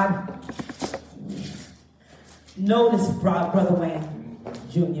 my God. Notice, Brother Wayne,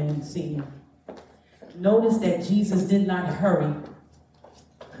 Jr. and Senior. Notice that Jesus did not hurry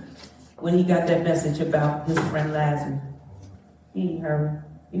when he got that message about his friend Lazarus. He didn't hurry.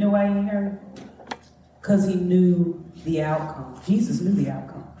 You know why he didn't hurry? Because he knew the outcome. Jesus knew the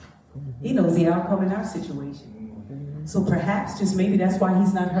outcome. He knows the outcome in our situation. So perhaps, just maybe that's why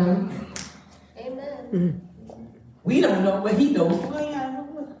he's not hurrying. Amen. We don't know, but he knows.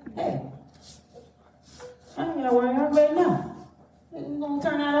 Hey, I ain't gonna worry. I already know. It's gonna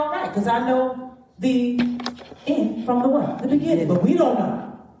turn out all right because I know the end from the what? The beginning. But we don't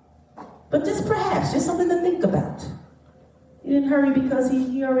know. But just perhaps, just something to think about. He didn't hurry because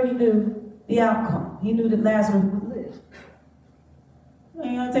he already knew the outcome. He knew that Lazarus would live. I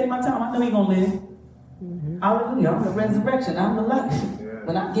ain't gonna take my time. I know he's gonna live. Hallelujah. I'm the resurrection. I'm the life.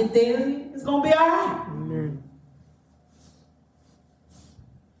 When I get there, it's gonna be all right. Amen.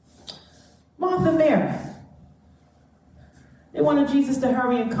 Martha and Mary. They wanted Jesus to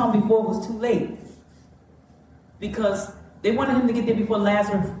hurry and come before it was too late. Because they wanted him to get there before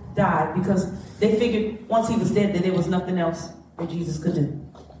Lazarus died. Because they figured once he was dead that there was nothing else that Jesus could do.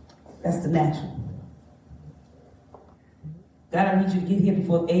 That's the natural. God, I need you to get here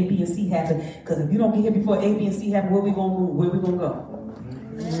before A, B, and C happen. Because if you don't get here before A, B, and C happen, where we gonna move? Where we gonna go?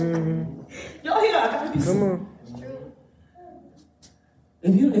 Y'all hear? I gotta be Come on. It's true.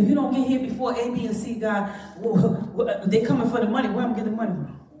 If you don't get here before A, B, and C, God, they coming for the money. Where am I getting the money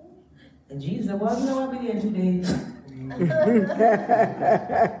from? And Jesus said, well, you know, I'll be there in 2 days.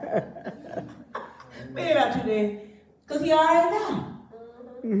 Be about 2 days. Because he already know.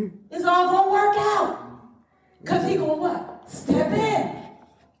 It's all going to work out. Because he going to what? Step in.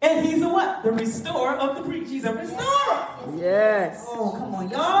 And he's a what? The restorer of the breach. He's a restorer. Yes. Oh, come on,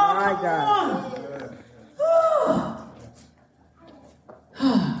 y'all. My Come God. on.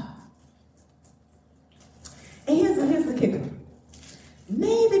 And here's the kicker.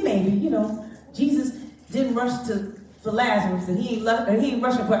 Maybe, Jesus didn't rush to for Lazarus and he ain't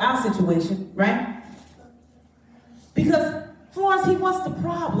rushing for our situation, right? Because for us, he wants the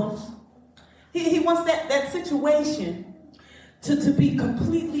problem. He wants that situation to be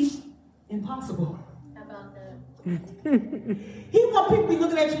completely impossible. How about that? He want people to be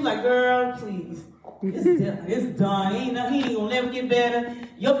looking at you like, girl, please. It's done. He ain't gonna never get better.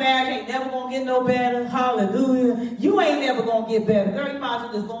 Your marriage ain't never gonna get no better. Hallelujah. You ain't never gonna get better. Girl, you might as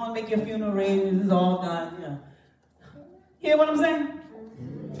well just go and make your funeral arrangements. It's all done. You know. Hear what I'm saying?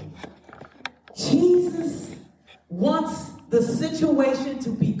 Jesus wants the situation to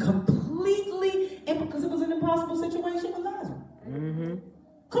be completely, because it was an impossible situation with Lazarus. Mm-hmm.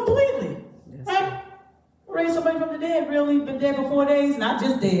 Completely. Yes. Right? Raise somebody from the dead, really been dead for 4 days, not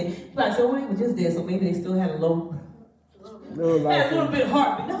just dead. You might say, well, he was just dead, so maybe they still had a had a little bit of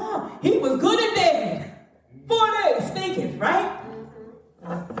heartbeat. No, he was good and dead. 4 days, stinking, right?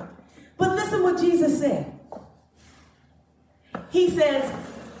 But listen what Jesus said. He says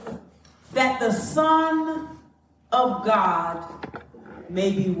that the Son of God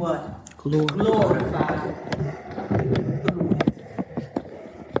may be what? Glorified.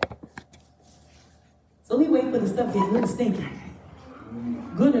 So he wait for the stuff getting good and stinky.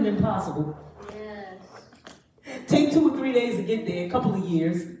 Good and impossible. Yes. Take 2 or 3 days to get there, a couple of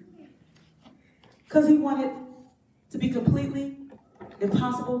years. Because he wanted to be completely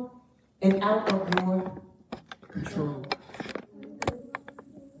impossible and out of your control.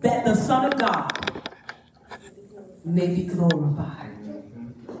 That the Son of God may be glorified.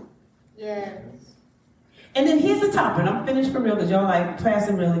 Yes. And then here's the topper, and I'm finished for real, because y'all like,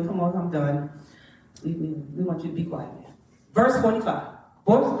 Pastor, really, come on, I'm done. We want you to be quiet now. Verse 45.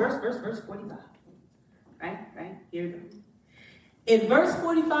 Verse 45. Right? Here we go. In verse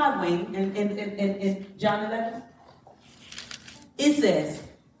 45, Wayne, in John 11, it says,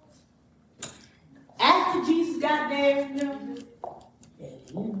 after Jesus got there,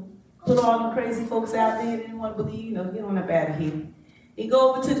 put all the crazy folks out there, didn't want to believe, get on up out of here. He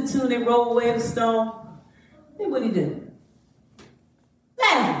go over to the tomb, they roll away the stone. Then what he do?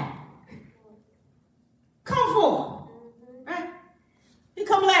 Lazarus, come forth. Right? Here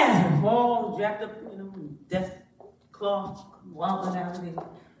come Lazarus, all jacked up, death cloth, wobbling out of there. All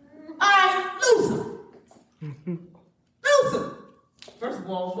right, loose him. Loose him. First of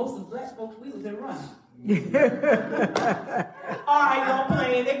all, most of the black folks, we was in running. All right, y'all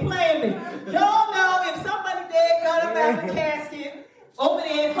playing. They playing me. Y'all know if somebody dead got up out of the casket over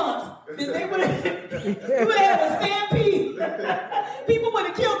there at Hunt, then they would have had a stampede. People would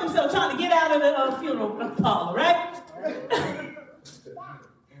have killed themselves trying to get out of the funeral parlor, right?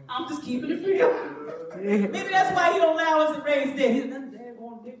 I'm just keeping it real. Maybe that's why he don't allow us to raise dead. He's done dead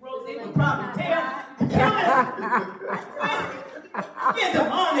on Dick Rose. They would probably kill us. Get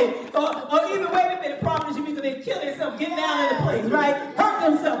them on it. Or even wait a minute, promise you because they kill themselves, get down in the place, right? Hurt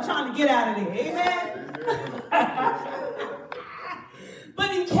themselves trying to get out of there. Amen?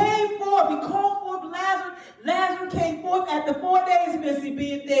 But he came forth. He called forth Lazarus. Lazarus came forth after 4 days, Missy,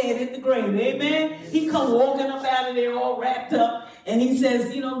 being dead in the grave. Amen? He come walking up out of there all wrapped up. And he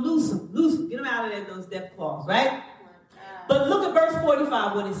says, loose him. Get him out of there, those death claws, right? But look at verse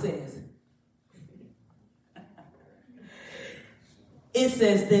 45, what it says. It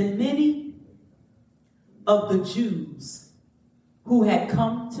says, then many of the Jews who had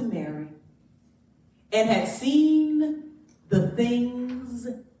come to Mary and had seen the things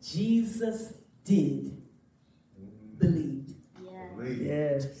Jesus did believed.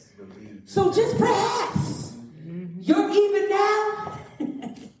 Yes. So just perhaps you're even now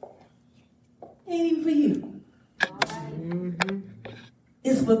ain't even for you.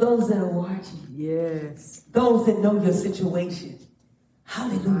 It's for those that are watching. Yes. Those that know your situation.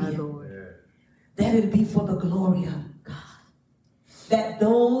 Hallelujah. Lord. That it'll be for the glory of God. That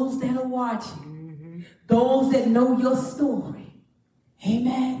those that are watching, those that know your story,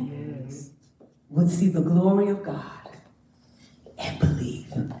 amen, Yes. would see the glory of God and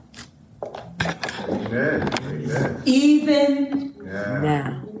believe. Amen. Amen. Even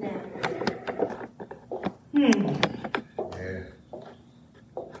Now. Yeah.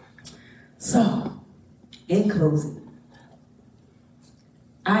 So, in closing,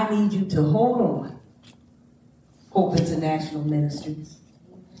 I need you to hold on. Hope International Ministries.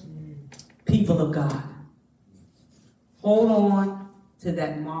 People of God. Hold on to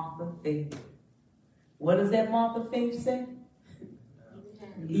that Martha faith. What does that Martha faith say?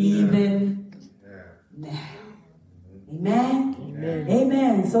 Even now. Amen? Amen.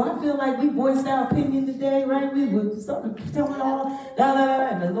 Amen. So I feel like we voiced our opinion today, right? We were telling all,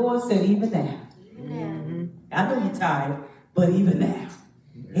 and the Lord said, even now. I know you're tired, but even now.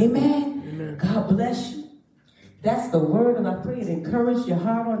 Amen. God bless you. That's the word, and I pray it encouraged your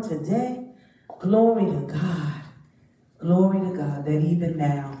heart on today. Glory to God. Glory to God that even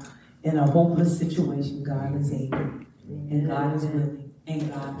now, in a hopeless situation, God is able, and God is willing,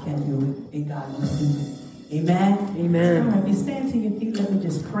 and God can do it, and God will do it. Amen? Amen. All right, if you stand to your feet, let me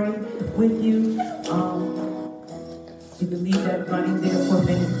just pray with you. You can leave that running there for a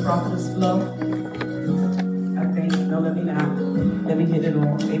minute, Prophetess Flo. Okay, no, let me not. Let me hit it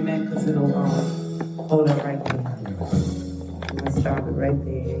on. Amen, because it'll hold it right there. I'll stop it right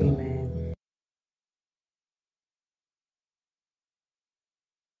there. Amen.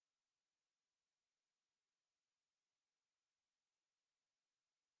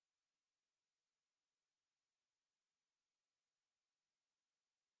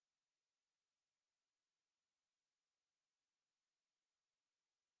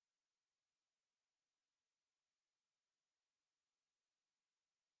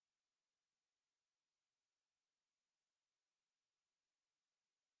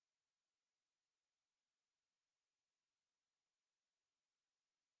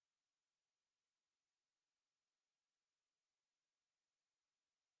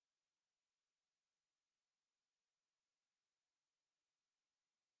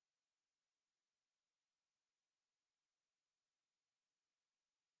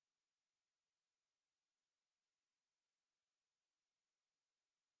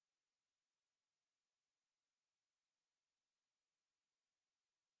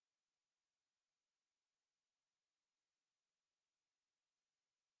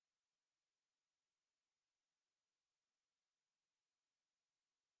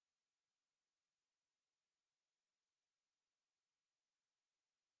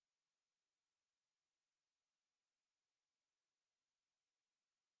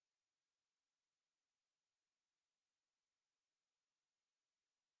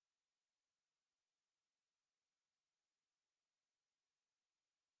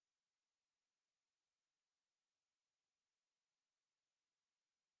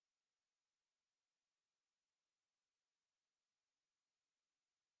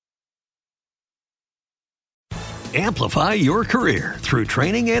 Amplify your career through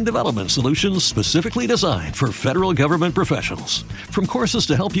training and development solutions specifically designed for federal government professionals. From courses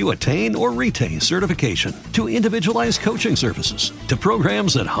to help you attain or retain certification, to individualized coaching services, to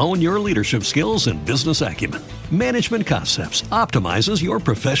programs that hone your leadership skills and business acumen, Management Concepts optimizes your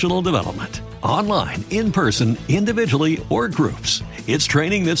professional development. Online, in person, individually, or groups, it's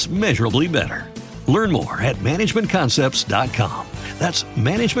training that's measurably better. Learn more at managementconcepts.com. That's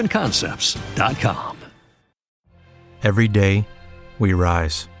managementconcepts.com. Every day, we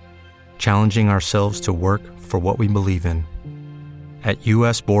rise, challenging ourselves to work for what we believe in. At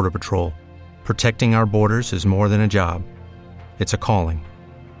U.S. Border Patrol, protecting our borders is more than a job. It's a calling.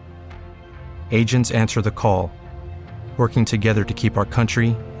 Agents answer the call, working together to keep our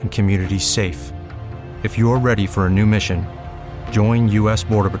country and communities safe. If you're ready for a new mission, join U.S.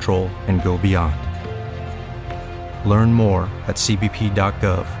 Border Patrol and go beyond. Learn more at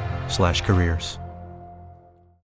cbp.gov/careers.